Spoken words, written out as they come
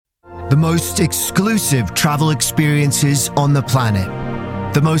The most exclusive travel experiences on the planet.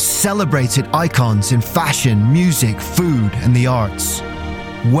 The most celebrated icons in fashion, music, food, and the arts.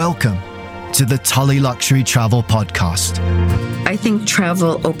 Welcome to the Tully Luxury Travel Podcast. I think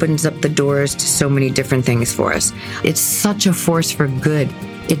travel opens up the doors to so many different things for us. It's such a force for good.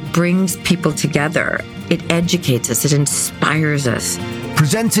 It brings people together. It educates us. It inspires us.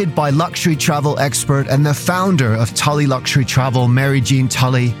 Presented by luxury travel expert and the founder of Tully Luxury Travel, Mary Jean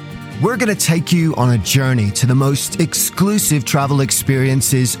Tully, we're going to take you on a journey to the most exclusive travel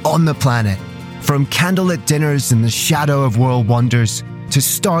experiences on the planet. From candlelit dinners in the shadow of world wonders to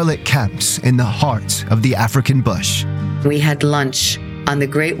starlit camps in the heart of the African bush. We had lunch on the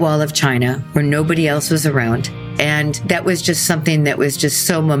Great Wall of China where nobody else was around. And that was just something that was just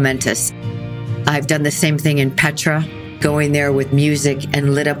so momentous. I've done the same thing in Petra, going there with music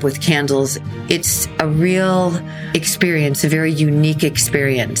and lit up with candles. It's a real experience, a very unique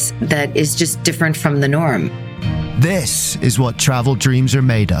experience that is just different from the norm. This is what travel dreams are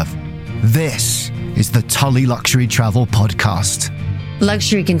made of. This is the Tully Luxury Travel Podcast.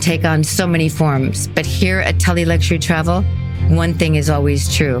 Luxury can take on so many forms, but here at Tully Luxury Travel, one thing is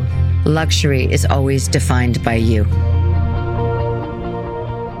always true. Luxury is always defined by you.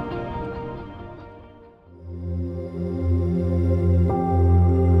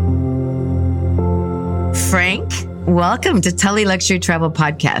 Frank, welcome to Tully Luxury Travel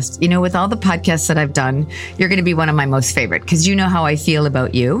Podcast. You know, with all the podcasts that I've done, you're going to be one of my most favorite because you know how I feel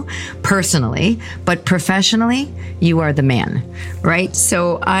about you personally, but professionally, you are the man, right?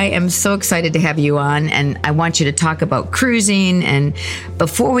 So I am so excited to have you on, and I want you to talk about cruising. And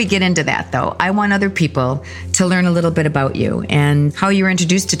before we get into that, though, I want other people to learn a little bit about you and how you were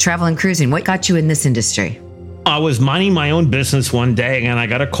introduced to travel and cruising. What got you in this industry? I was minding my own business one day, and I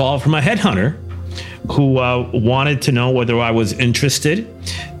got a call from a headhunter who wanted to know whether I was interested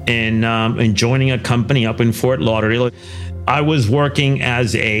in joining a company up in Fort Lauderdale. I was working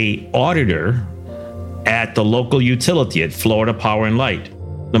as a auditor at the local utility at Florida Power and Light.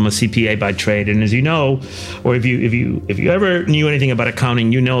 I'm a CPA by trade, and as you know, or if you ever knew anything about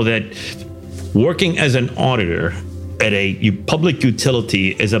accounting, you know that working as an auditor at a public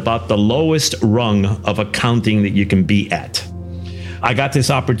utility is about the lowest rung of accounting that you can be at. I got this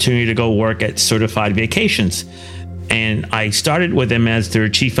opportunity to go work at Certified Vacations, and I started with them as their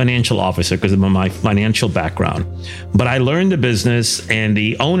chief financial officer because of my financial background. But I learned the business, and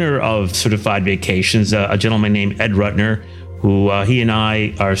the owner of Certified Vacations, a gentleman named Ed Rutner, who he and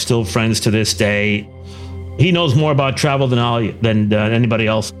I are still friends to this day. He knows more about travel than anybody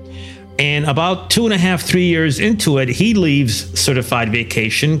else. And about 2.5, 3 years into it, he leaves Certified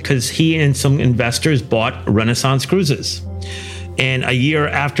Vacation because he and some investors bought Renaissance Cruises. And a year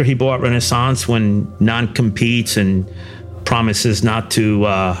after he bought Renaissance, when non-competes and promises not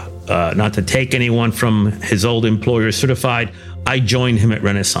to take anyone from his old employer Certified, I joined him at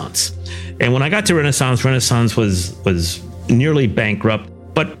Renaissance. And when I got to Renaissance, Renaissance was nearly bankrupt.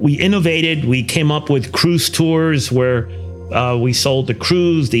 But we innovated. We came up with cruise tours where we sold the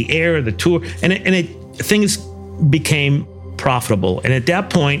cruise, the air, the tour, and things became profitable. And at that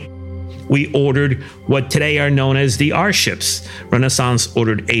point, we ordered what today are known as the R ships. Renaissance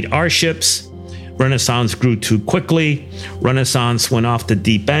ordered 8 R ships. Renaissance grew too quickly. Renaissance went off the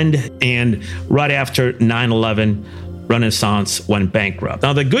deep end. And right after 9/11, Renaissance went bankrupt.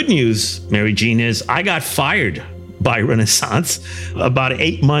 Now, the good news, Mary Jean, is I got fired by Renaissance about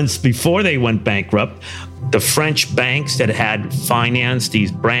 8 months before they went bankrupt. The French banks that had financed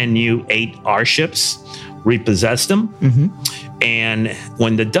these brand new 8 R ships repossessed them. Mm-hmm. And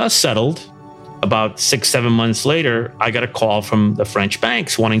when the dust settled, about 6-7 months later, I got a call from the French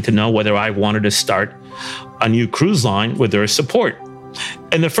banks wanting to know whether I wanted to start a new cruise line with their support.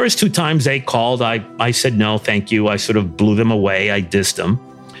 And the first 2 times they called, I said, no, thank you. I sort of blew them away. I dissed them.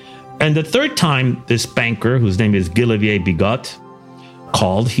 And the third time, this banker, whose name is Guy Bigot,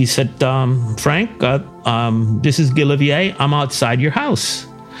 called, he said, Frank, this is Guy. I'm outside your house.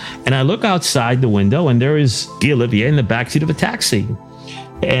 And I look outside the window, and there is Guy Olivier in the backseat of a taxi.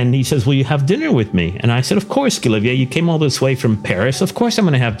 And he says, will you have dinner with me? And I said, of course, Guy Olivier, you came all this way from Paris. Of course I'm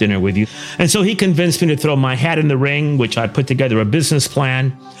going to have dinner with you. And so he convinced me to throw my hat in the ring, which I put together a business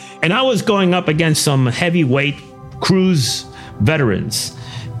plan. And I was going up against some heavyweight cruise veterans,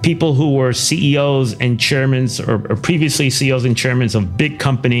 people who were CEOs and chairmen or previously CEOs and chairmen of big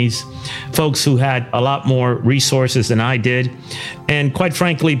companies, folks who had a lot more resources than I did. And quite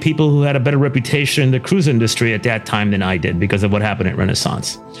frankly, people who had a better reputation in the cruise industry at that time than I did because of what happened at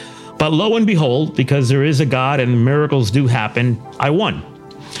Renaissance. But lo and behold, because there is a God and miracles do happen, I won.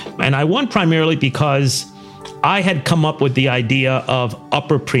 And I won primarily because I had come up with the idea of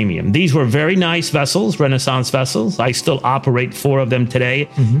upper premium. These were very nice vessels, Renaissance vessels. I still operate 4 of them today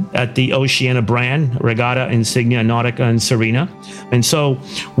at the Oceania brand, Regatta, Insignia, Nautica, and Serena. And so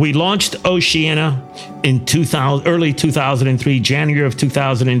we launched Oceania in early 2003, January of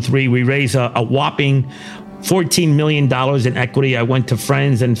 2003. We raised a whopping $14 million in equity. I went to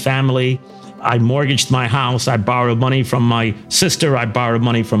friends and family. I mortgaged my house. I borrowed money from my sister. I borrowed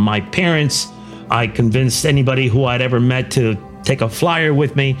money from my parents. I convinced anybody who I'd ever met to take a flyer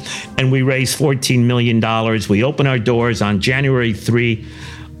with me, and we raised $14 million. We opened our doors on January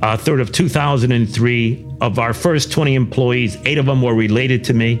 3rd of 2003. Of our first 20 employees, 8 of them were related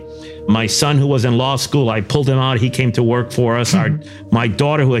to me. My son, who was in law school, I pulled him out. He came to work for us. My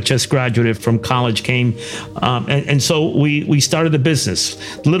daughter, who had just graduated from college, came. And so we started the business.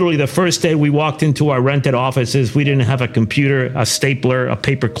 Literally the first day we walked into our rented offices, we didn't have a computer, a stapler, a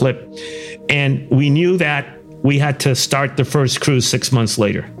paper clip. And we knew that we had to start the first cruise 6 months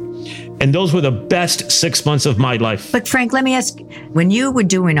later. And those were the best 6 months of my life. But Frank, let me ask, when you were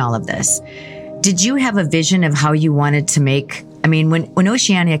doing all of this, did you have a vision of how you wanted to make? I mean, when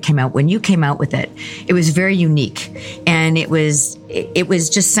Oceania came out, when you came out with it, it was very unique. And it was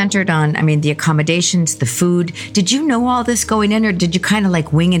just centered on, I mean, the accommodations, the food. Did you know all this going in, or did you kind of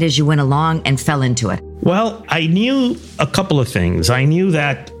like wing it as you went along and fell into it? Well, I knew a couple of things. I knew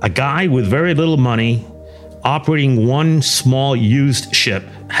that a guy with very little money operating one small used ship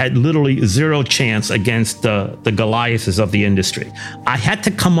had literally zero chance against the Goliaths of the industry. I had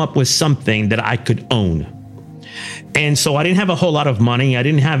to come up with something that I could own. And so I didn't have a whole lot of money. I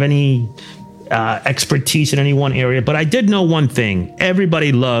didn't have any expertise in any one area, but I did know one thing.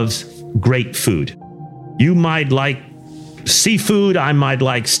 Everybody loves great food. You might like seafood. I might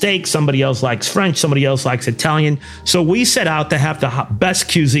like steak. Somebody else likes French. Somebody else likes Italian. So we set out to have the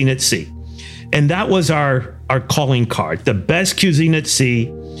best cuisine at sea. And that was our calling card, the best cuisine at sea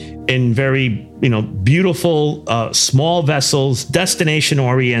in very, beautiful, small vessels, destination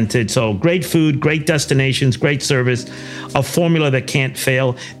oriented. So great food, great destinations, great service, a formula that can't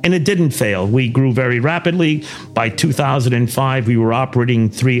fail. And it didn't fail. We grew very rapidly. By 2005, we were operating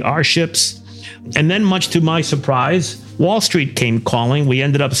 3 R ships. And then, much to my surprise, Wall Street came calling. We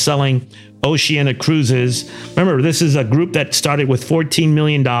ended up selling Oceania Cruises. Remember, this is a group that started with $14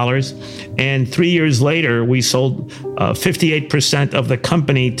 million. And 3 years later, we sold 58% of the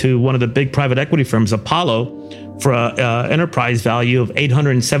company to one of the big private equity firms, Apollo, for an enterprise value of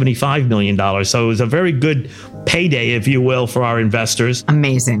 $875 million. So it was a very good payday, if you will, for our investors.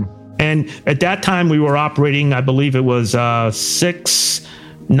 Amazing. And at that time, we were operating, I believe it was 6,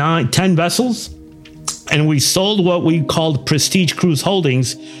 9, 10 vessels. And we sold what we called Prestige Cruise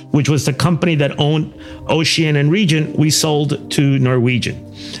Holdings, which was the company that owned Oceania and Regent. We sold to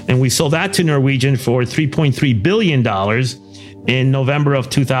Norwegian. And we sold that to Norwegian for $3.3 billion in November of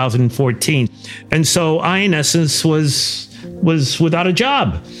 2014. And so I, in essence, was without a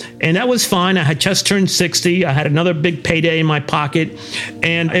job. And that was fine. I had just turned 60. I had another big payday in my pocket.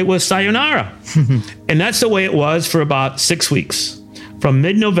 And it was sayonara. And that's the way it was for about 6 weeks. From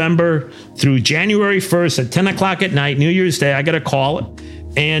mid-November through January 1st at 10 o'clock at night, New Year's Day, I got a call.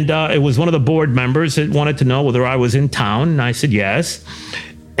 And it was one of the board members that wanted to know whether I was in town. And I said, yes.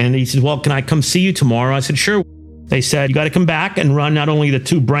 And he said, well, can I come see you tomorrow? I said, sure. They said, you got to come back and run not only the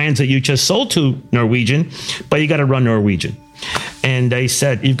 2 brands that you just sold to Norwegian, but you got to run Norwegian. And they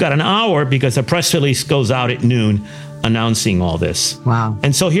said, you've got an hour because a press release goes out at noon announcing all this. Wow.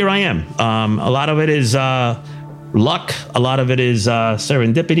 And so here I am. A lot of it is luck. A lot of it is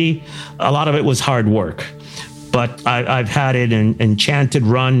serendipity. A lot of it was hard work. But I've had an enchanted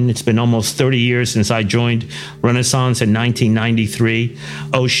run. It's been almost 30 years since I joined Renaissance in 1993.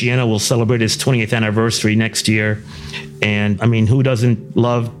 Oceania will celebrate its 20th anniversary next year. And I mean, who doesn't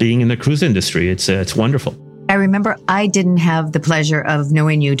love being in the cruise industry? It's wonderful. I remember I didn't have the pleasure of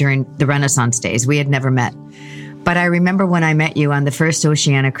knowing you during the Renaissance days. We had never met. But I remember when I met you on the first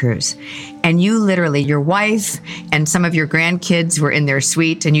Oceania cruise, and you literally, your wife and some of your grandkids were in their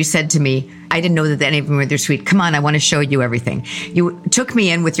suite, and you said to me, I didn't know that any of them were in their suite. Come on, I want to show you everything. You took me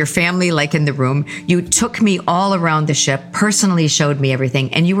in with your family, like in the room. You took me all around the ship, personally showed me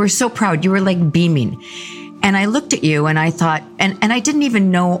everything, and you were so proud. You were like beaming. And I looked at you and I thought, and I didn't even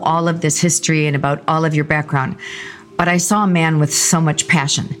know all of this history and about all of your background, but I saw a man with so much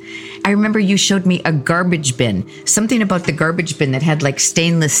passion. I remember you showed me a garbage bin, something about the garbage bin that had like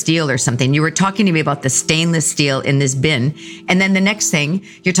stainless steel or something. You were talking to me about the stainless steel in this bin. And then the next thing,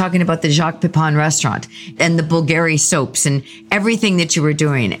 you're talking about the Jacques Pepin restaurant and the Bulgari soaps and everything that you were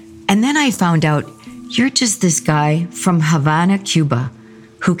doing. And then I found out you're just this guy from Havana, Cuba,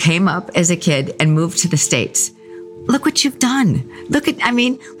 who came up as a kid and moved to the States. Look what you've done.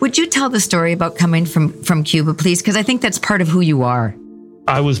 Would you tell the story about coming from Cuba, please? Because I think that's part of who you are.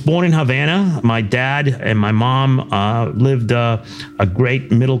 I was born in Havana. My dad and my mom lived a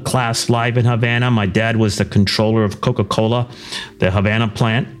great middle-class life in Havana. My dad was the controller of Coca-Cola, the Havana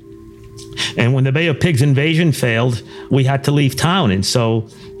plant. And when the Bay of Pigs invasion failed, we had to leave town. And so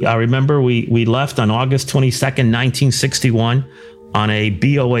I remember we left on August 22nd, 1961, on a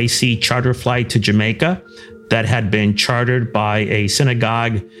BOAC charter flight to Jamaica that had been chartered by a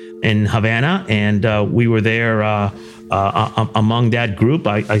synagogue in Havana. And we were there among that group.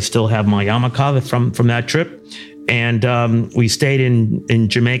 I still have my yarmulke from that trip. And we stayed in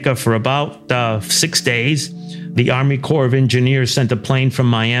Jamaica for about 6 days. The Army Corps of Engineers sent a plane from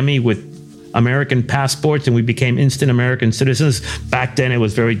Miami with American passports, and we became instant American citizens. Back then, it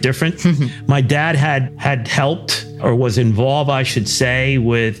was very different. My dad had helped, or was involved, I should say,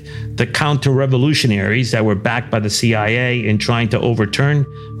 with the counter-revolutionaries that were backed by the CIA in trying to overturn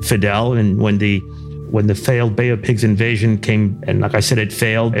Fidel. And when the failed Bay of Pigs invasion came, and like I said, it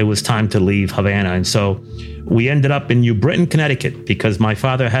failed, it was time to leave Havana. And so we ended up in New Britain, Connecticut, because my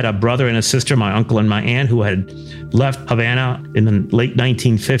father had a brother and a sister, my uncle and my aunt, who had left Havana in the late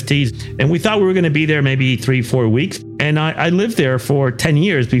 1950s. And we thought we were going to be there maybe 3-4 weeks. And I lived there for 10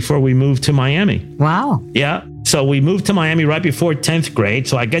 years before we moved to Miami. Wow. Yeah. So we moved to Miami right before 10th grade.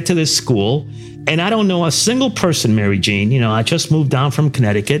 So I get to this school, and I don't know a single person, Mary Jean. I just moved down from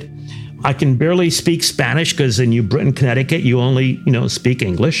Connecticut. I can barely speak Spanish because in New Britain, Connecticut, you only, speak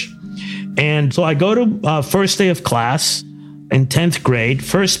English. And so I go to first day of class in 10th grade,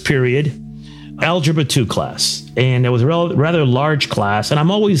 first period, Algebra 2 class. And it was a rather large class, and I'm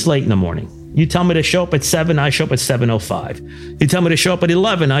always late in the morning. You tell me to show up at 7, I show up at 7:05. You tell me to show up at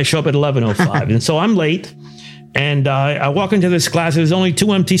 11, I show up at 11:05. And so I'm late, and I walk into this class. There's only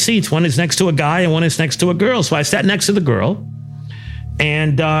 2 empty seats. One is next to a guy and one is next to a girl. So I sat next to the girl,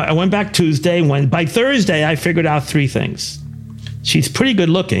 and I went back Tuesday. By Thursday, I figured out 3 things. She's pretty good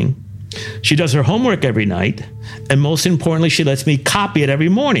looking. She does her homework every night. And most importantly, she lets me copy it every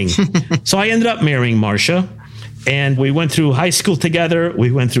morning. So I ended up marrying Marcia. And we went through high school together.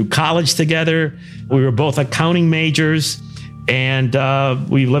 We went through college together. We were both accounting majors. And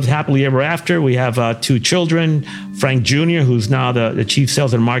we lived happily ever after. We have 2 children. Frank Jr., who's now the chief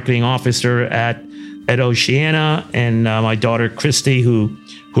sales and marketing officer at Oceana. And my daughter, Christy, who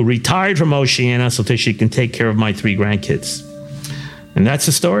retired from Oceana so that she can take care of my 3 grandkids. And that's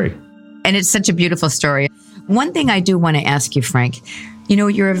the story. And it's such a beautiful story. One thing I do want to ask you, Frank,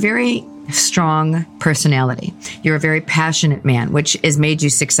 you're a very strong personality. You're a very passionate man, which has made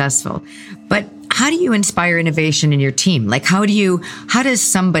you successful. But how do you inspire innovation in your team? Like, how does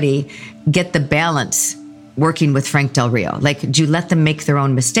somebody get the balance working with Frank Del Rio? Like, do you let them make their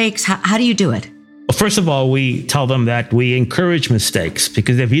own mistakes? How do you do it? Well, first of all, we tell them that we encourage mistakes,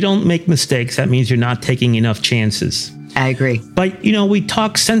 because if you don't make mistakes, that means you're not taking enough chances. I agree. But, we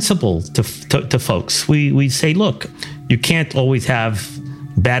talk sensible to folks. We say, look, you can't always have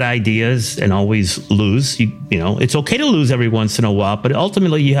bad ideas and always lose. It's okay to lose every once in a while, but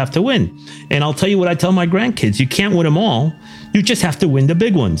ultimately you have to win. And I'll tell you what I tell my grandkids. You can't win them all. You just have to win the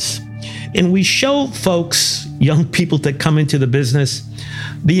big ones. And we show folks, young people that come into the business,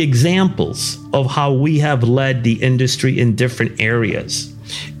 the examples of how we have led the industry in different areas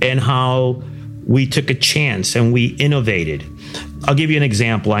and how we took a chance and we innovated. I'll give you an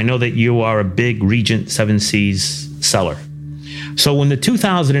example. I know that you are a big Regent 7 Seas seller. So when the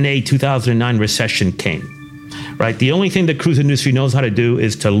 2008-2009 recession came, right, the only thing the cruise industry knows how to do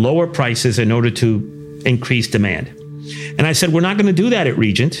is to lower prices in order to increase demand. And I said, we're not going to do that at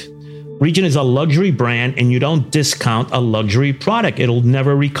Regent. Regent is a luxury brand, and you don't discount a luxury product. It'll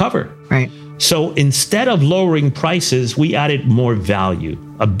never recover. Right. So instead of lowering prices, we added more value,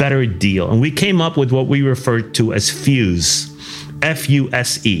 a better deal. And we came up with what we referred to as FUSE,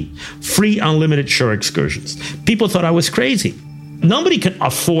 F-U-S-E, free unlimited shore excursions. People thought I was crazy. Nobody can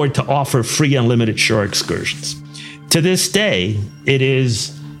afford to offer free unlimited shore excursions. To this day, it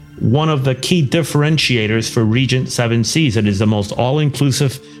is one of the key differentiators for Regent 7 Seas. It is the most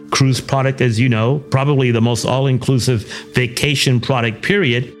all-inclusive cruise product, as you know, probably the most all-inclusive vacation product,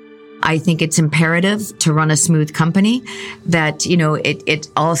 period. I think it's imperative to run a smooth company that, it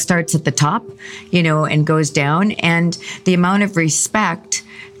all starts at the top, and goes down. And the amount of respect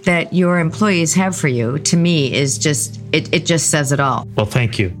that your employees have for you, to me, is just, it just says it all. Well,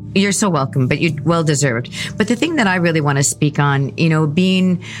 thank you. You're so welcome, but you well deserved. But the thing that I really want to speak on,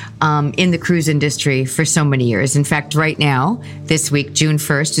 being in the cruise industry for so many years. In fact, right now, this week, June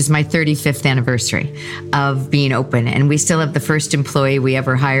 1st, is my 35th anniversary of being open. And we still have the first employee we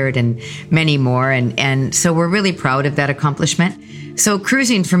ever hired and many more. And so we're really proud of that accomplishment. So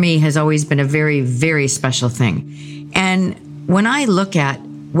cruising for me has always been a very, very special thing. And when I look at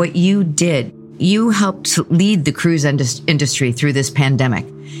what you did, you helped lead the cruise industry through this pandemic.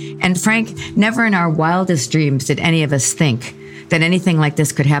 And Frank, never in our wildest dreams did any of us think that anything like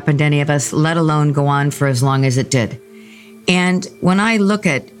this could happen to any of us, let alone go on for as long as it did. And when I look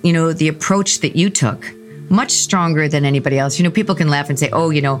at, the approach that you took, much stronger than anybody else. People can laugh and say, oh,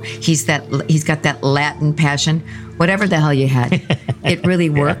 he's got that Latin passion. Whatever the hell you had, it really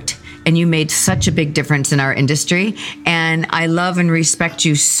worked. And you made such a big difference in our industry. And I love and respect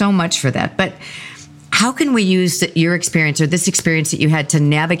you so much for that. But how can we use your experience or this experience that you had to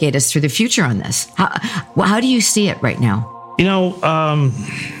navigate us through the future on this? How do you see it right now?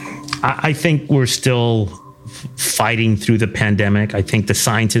 I think we're still fighting through the pandemic. I think the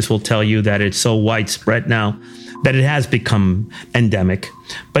scientists will tell you that it's so widespread now that it has become endemic.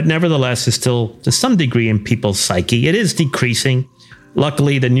 But nevertheless, it's still to some degree in people's psyche. It is decreasing.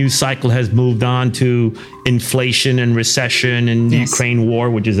 Luckily, the news cycle has moved on to inflation and recession and the Ukraine war,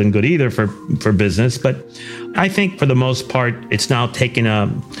 which isn't good either for business. But I think for the most part, it's now taken a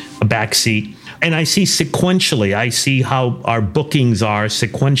backseat. And I see sequentially, I see how our bookings are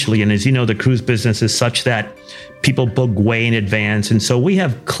sequentially. And as you know, the cruise business is such that people book way in advance. And so we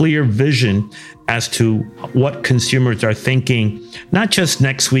have clear vision as to what consumers are thinking, not just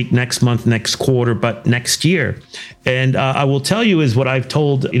next week, next month, next quarter, but next year. And I will tell you is what I've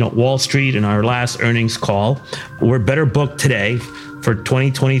told, Wall Street in our last earnings call. We're better booked today for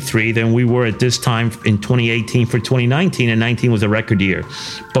 2023 than we were at this time in 2018 for 2019, and 19 was a record year,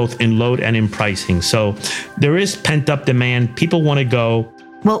 both in load and in pricing. So there is pent up demand. People want to go.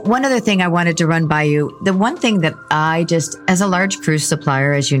 Well, one other thing I wanted to run by you, the one thing that I just, as a large cruise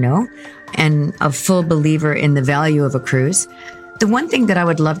supplier, as you know, and a full believer in the value of a cruise, the one thing that I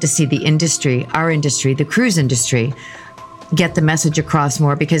would love to see the industry, our industry, the cruise industry, get the message across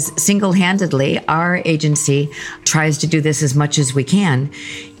more, because single-handedly, our agency tries to do this as much as we can,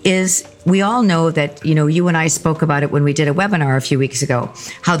 is we all know that, you and I spoke about it when we did a webinar a few weeks ago,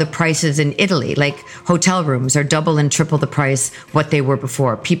 how the prices in Italy, like hotel rooms, are double and triple the price what they were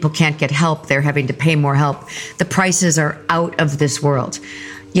before. People can't get help. They're having to pay more help. The prices are out of this world.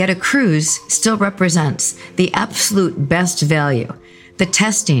 Yet a cruise still represents the absolute best value. The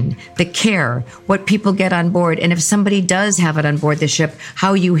testing, the care, what people get on board, and if somebody does have it on board the ship,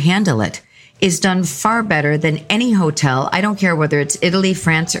 how you handle it is done far better than any hotel. I don't care whether it's Italy,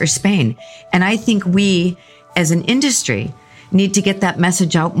 France, or Spain. And I think we, as an industry, need to get that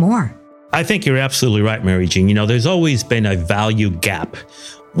message out more. I think you're absolutely right, Mary Jean. There's always been a value gap.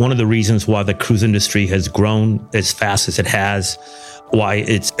 One of the reasons why the cruise industry has grown as fast as it has, why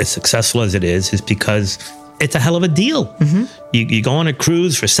it's as successful as it is because it's a hell of a deal. Mm-hmm. You go on a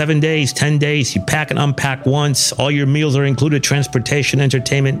cruise for 7 days, 10 days, you pack and unpack once, all your meals are included, transportation,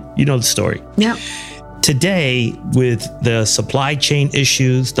 entertainment, you know the story. Yeah. Today, with the supply chain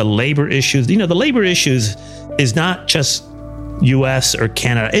issues, the labor issues, the labor issues is not just US or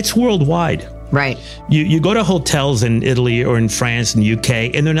Canada, it's worldwide. Right. You go to hotels in Italy or in France and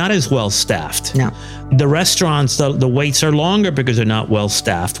UK, and they're not as well staffed. No. The restaurants, the waits are longer because they're not well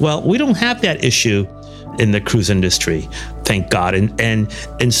staffed. Well, we don't have that issue in the cruise industry, thank God.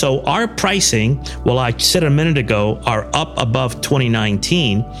 And so our pricing, well, I said a minute ago, are up above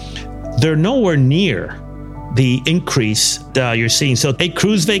 2019. They're nowhere near the increase that you're seeing. So a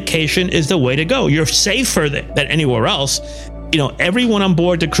cruise vacation is the way to go. You're safer than anywhere else. Everyone on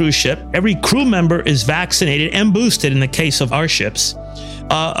board the cruise ship, every crew member is vaccinated and boosted in the case of our ships.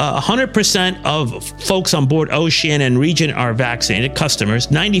 100% of folks on board Ocean and Regent are vaccinated, customers,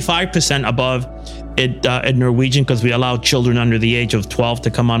 95% above at Norwegian, because we allow children under the age of 12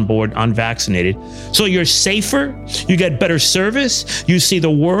 to come on board unvaccinated. So you're safer, you get better service, you see the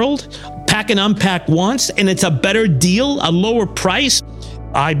world, pack and unpack once, and it's a better deal, a lower price.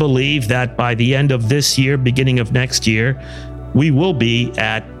 I believe that by the end of this year, beginning of next year, we will be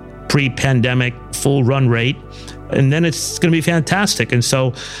at pre-pandemic full run rate. And then it's going to be fantastic. And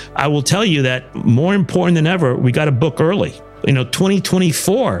so I will tell you that more important than ever, we got to book early.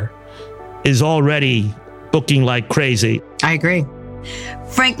 2024 is already booking like crazy. I agree.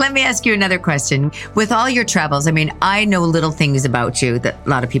 Frank, let me ask you another question. With all your travels, I know little things about you that a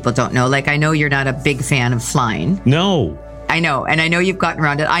lot of people don't know. Like, I know you're not a big fan of flying. No. I know. And I know you've gotten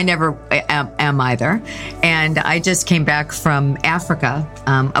around it. I never am either. And I just came back from Africa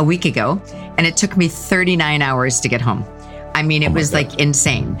a week ago, and it took me 39 hours to get home. I mean, it was like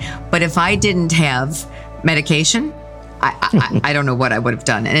insane. But if I didn't have medication, I don't know what I would have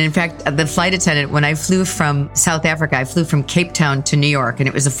done. And in fact, the flight attendant, when I flew from South Africa, I flew from Cape Town to New York, and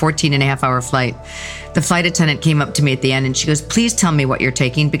it was a 14-and-a-half-hour flight. The flight attendant came up to me at the end, and she goes, "Please tell me what you're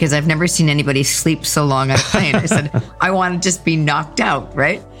taking, because I've never seen anybody sleep so long on a plane." I said, "I want to just be knocked out,"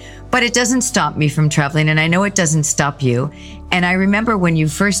 right? But it doesn't stop me from traveling, and I know it doesn't stop you. And I remember when you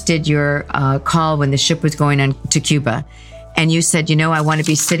first did your call when the ship was going on to Cuba, and you said, I want to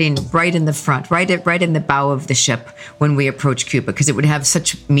be sitting right in the front, right in the bow of the ship when we approach Cuba, because it would have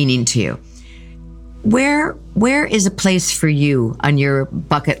such meaning to you. Where is a place for you on your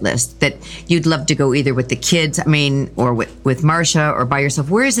bucket list that you'd love to go, either with the kids, or with Marcia, or by yourself?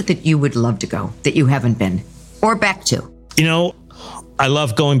 Where is it that you would love to go that you haven't been, or back to? I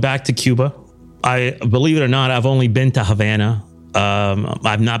love going back to Cuba. Believe it or not, I've only been to Havana.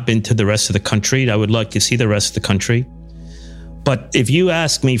 I've not been to the rest of the country. I would like to see the rest of the country. But if you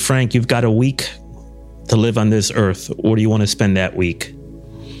ask me, Frank, you've got a week to live on this earth. Where do you want to spend that week?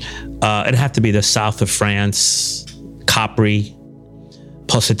 It'd have to be the south of France, Capri,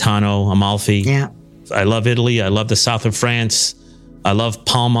 Positano, Amalfi. Yeah. I love Italy. I love the south of France. I love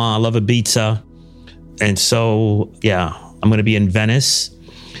Palma. I love Ibiza. And so, I'm going to be in Venice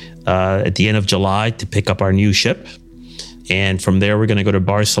at the end of July to pick up our new ship. And from there, we're going to go to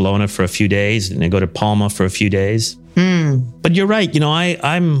Barcelona for a few days and then go to Palma for a few days. But you're right.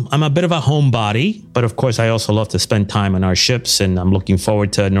 I'm a bit of a homebody, but of course, I also love to spend time on our ships, and I'm looking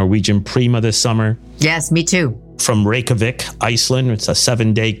forward to Norwegian Prima this summer. Yes, me too. From Reykjavik, Iceland. It's a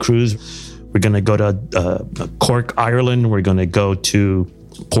 7-day cruise. We're going to go to Cork, Ireland. We're going to go to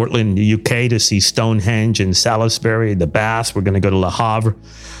Portland, the UK, to see Stonehenge and Salisbury, the Baths. We're going to go to Le Havre,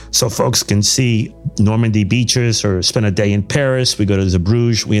 so folks can see Normandy beaches, or spend a day in Paris. We go to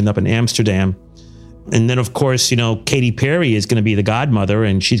Zeebrugge. We end up in Amsterdam. And then, of course, Katy Perry is going to be the godmother,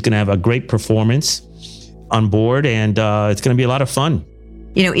 and she's going to have a great performance on board, and it's going to be a lot of fun.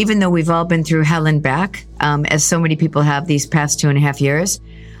 Even though we've all been through hell and back, as so many people have these past 2.5 years,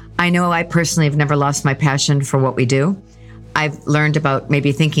 I know I personally have never lost my passion for what we do. I've learned about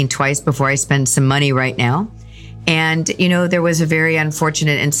maybe thinking twice before I spend some money right now. And, there was a very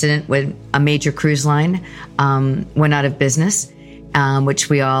unfortunate incident when a major cruise line went out of business. Which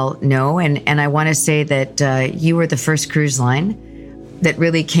we all know. And I want to say that you were the first cruise line that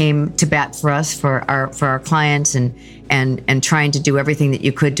really came to bat for us, for our clients, and trying to do everything that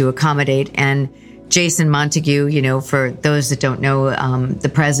you could to accommodate. And Jason Montague, for those that don't know, the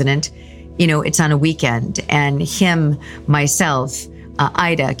president, it's on a weekend, and him, myself,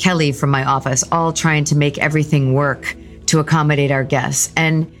 Ida, Kelly from my office, all trying to make everything work to accommodate our guests.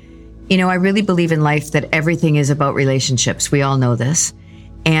 And I really believe in life that everything is about relationships. We all know this.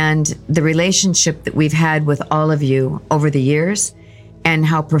 And the relationship that we've had with all of you over the years, and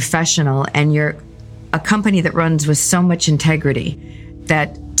how professional, and you're a company that runs with so much integrity,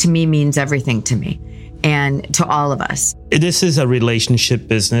 that to me means everything to me and to all of us. This is a relationship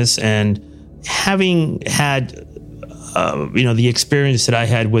business, and having had the experience that I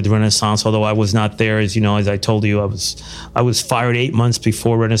had with Renaissance, although I was not there, as I told you, I was fired 8 months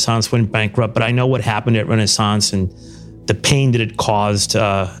before Renaissance went bankrupt. But I know what happened at Renaissance and the pain that it caused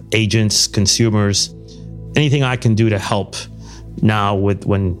agents, consumers. Anything I can do to help now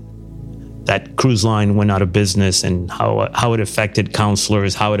when that cruise line went out of business, and how it affected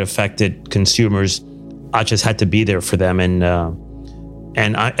counselors, how it affected consumers, I just had to be there for them. And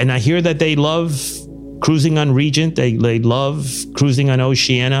I hear that they love cruising on Regent. They love cruising on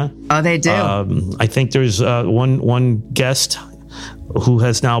Oceania. Oh, they do. I think there's one guest who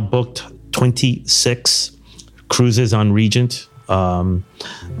has now booked 26 cruises on Regent.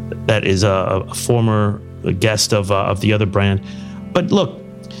 That is a former guest of the other brand. But look,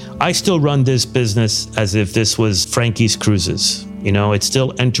 I still run this business as if this was Frankie's Cruises. It's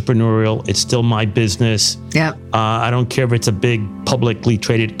still entrepreneurial. It's still my business. Yep. I don't care if it's a big publicly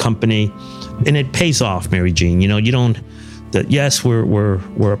traded company. And it pays off, Mary Jean. Yes, we're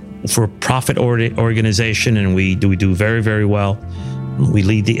a profit organization, and we do very, very well. We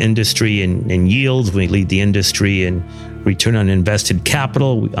lead the industry in yields. We lead the industry in return on invested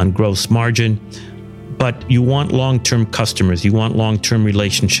capital, on gross margin. But you want long-term customers. You want long-term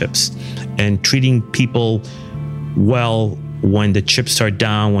relationships, and treating people well when the chips are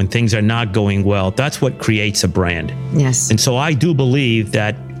down, when things are not going well. That's what creates a brand. Yes. And so I do believe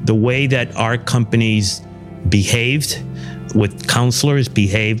that the way that our companies behaved with counselors,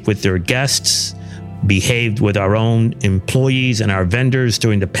 behaved with their guests, behaved with our own employees and our vendors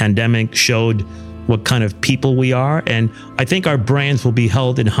during the pandemic showed what kind of people we are. And I think our brands will be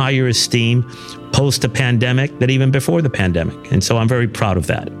held in higher esteem post the pandemic than even before the pandemic. And so I'm very proud of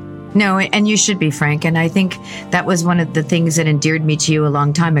that. No, and you should be, Frank. And I think that was one of the things that endeared me to you a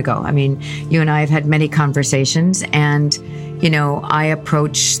long time ago. I mean, you and I have had many conversations, and, you know, I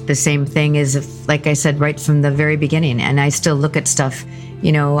approach the same thing as, if, like I said, right from the very beginning. And I still look at stuff,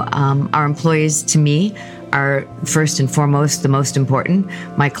 you know, our employees to me are first and foremost the most important,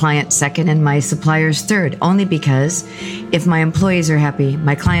 my clients second, and my suppliers third, only because if my employees are happy,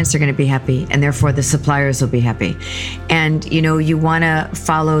 my clients are going to be happy, and therefore the suppliers will be happy. And, you know, you want to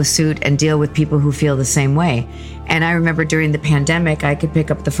follow suit and deal with people who feel the same way. And I remember during the pandemic, I could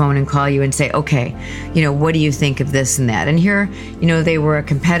pick up the phone and call you and say, okay, you know, what do you think of this and that? And here, you know, they were a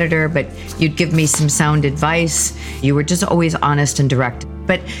competitor, but you'd give me some sound advice. You were just always honest and direct.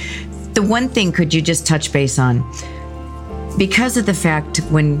 But the one thing, could you just touch base on? Because of the fact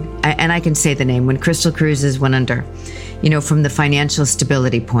when, and I can say the name, when Crystal Cruises went under, you know, from the financial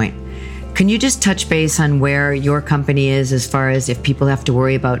stability point, can you just touch base on where your company is as far as if people have to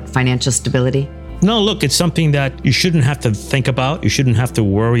worry about financial stability? No, look, it's something that you shouldn't have to think about. You shouldn't have to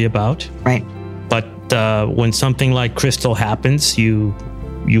worry about. Right. But when something like Crystal happens, you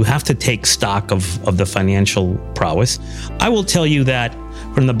have to take stock of the financial prowess. I will tell you that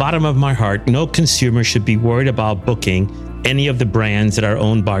from the bottom of my heart, no consumer should be worried about booking any of the brands that are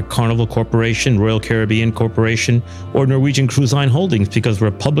owned by Carnival Corporation, Royal Caribbean Corporation, or Norwegian Cruise Line Holdings, because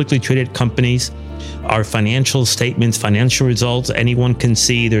we're publicly traded companies. Our financial statements, financial results, anyone can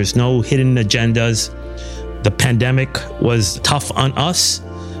see. There's no hidden agendas. The pandemic was tough on us.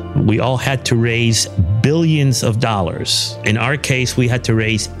 We all had to raise billions of dollars. In our case, we had to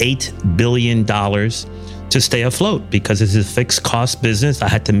raise $8 billion to stay afloat because it's a fixed cost business. I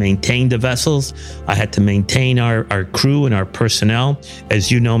had to maintain the vessels. I had to maintain our crew and our personnel.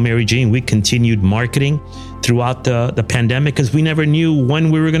 As you know, Mary Jean, we continued marketing throughout the pandemic because we never knew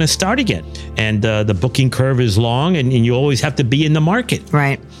when we were going to start again. And the booking curve is long, and you always have to be in the market.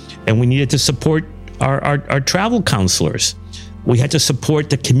 Right. And we needed to support our travel counselors. We had to support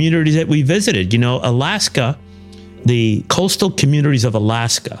the communities that we visited. You know, Alaska, the coastal communities of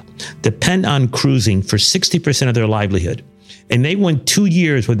Alaska depend on cruising for 60% of their livelihood. And they went 2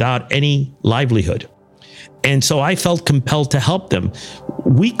 years without any livelihood. And so I felt compelled to help them.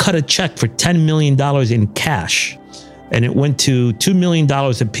 We cut a check for $10 million in cash, and it went to $2 million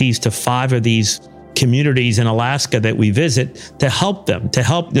apiece to 5 of these communities in Alaska that we visit to help them, to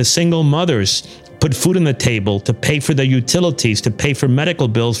help the single mothers put food on the table, to pay for their utilities, to pay for medical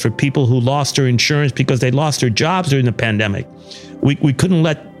bills for people who lost their insurance because they lost their jobs during the pandemic. We couldn't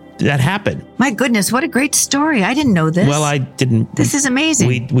let that happen. My goodness, what a great story. I didn't know this. Well, I didn't. This is amazing.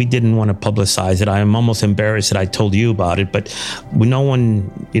 We didn't want to publicize it. I am almost embarrassed that I told you about it, but no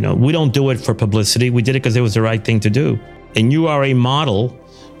one, you know, we don't do it for publicity. We did it because it was the right thing to do. And you are a model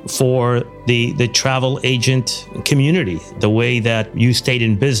for the travel agent community, the way that you stayed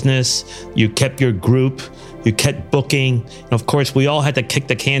in business, you kept your group, you kept booking. And of course, we all had to kick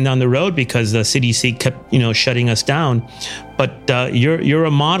the can down the road because the CDC kept, you know, shutting us down. But you're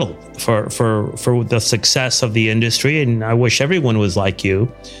a model for the success of the industry, and I wish everyone was like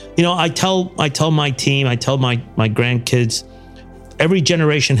you. You know, I tell my team, I tell my grandkids, every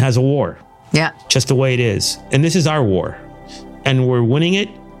generation has a war. Yeah, just the way it is, and this is our war, and we're winning it.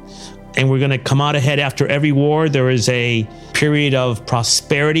 And we're going to come out ahead. After every war, there is a period of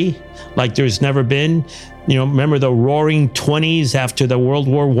prosperity like there's never been. You know, remember the roaring 20s after the World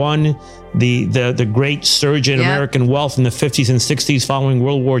War I, the great surge in American wealth in the 50s and 60s following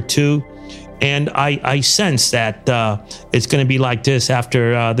World War II. And I sense that it's going to be like this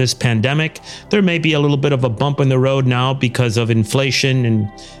after this pandemic. There may be a little bit of a bump in the road now because of inflation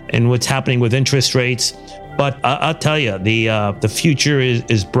and what's happening with interest rates. But I'll tell you, the future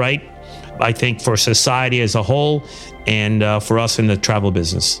is bright, I think, for society as a whole and for us in the travel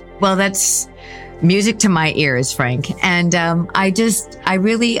business. Well, that's music to my ears, Frank. And I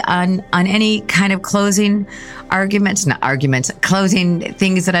really, on any kind of closing closing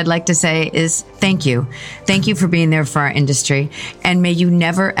things that I'd like to say is thank you. Thank you for being there for our industry. And may you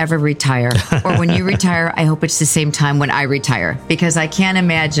never, ever retire. Or when you retire, I hope it's the same time when I retire, because I can't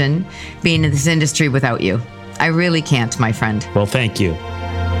imagine being in this industry without you. I really can't, my friend. Well, thank you.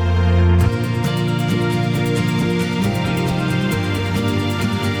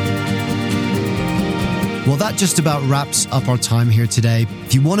 Well, that just about wraps up our time here today.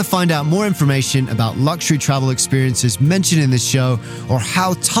 If you want to find out more information about luxury travel experiences mentioned in this show, or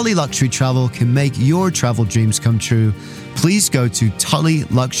how Tully Luxury Travel can make your travel dreams come true, please go to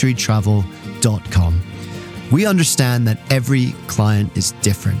tullyluxurytravel.com. We understand that every client is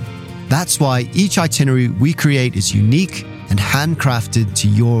different. That's why each itinerary we create is unique and handcrafted to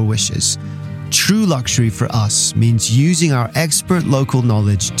your wishes. True luxury for us means using our expert local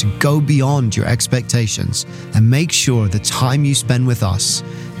knowledge to go beyond your expectations and make sure the time you spend with us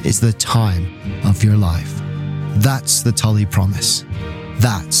is the time of your life. That's the Tully promise.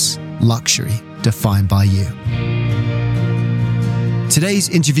 That's luxury defined by you. Today's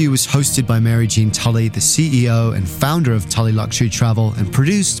interview was hosted by Mary Jean Tully, the CEO and founder of Tully Luxury Travel, and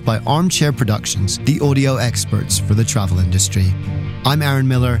produced by Armchair Productions, the audio experts for the travel industry. I'm Aaron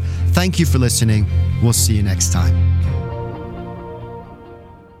Miller. Thank you for listening. We'll see you next time.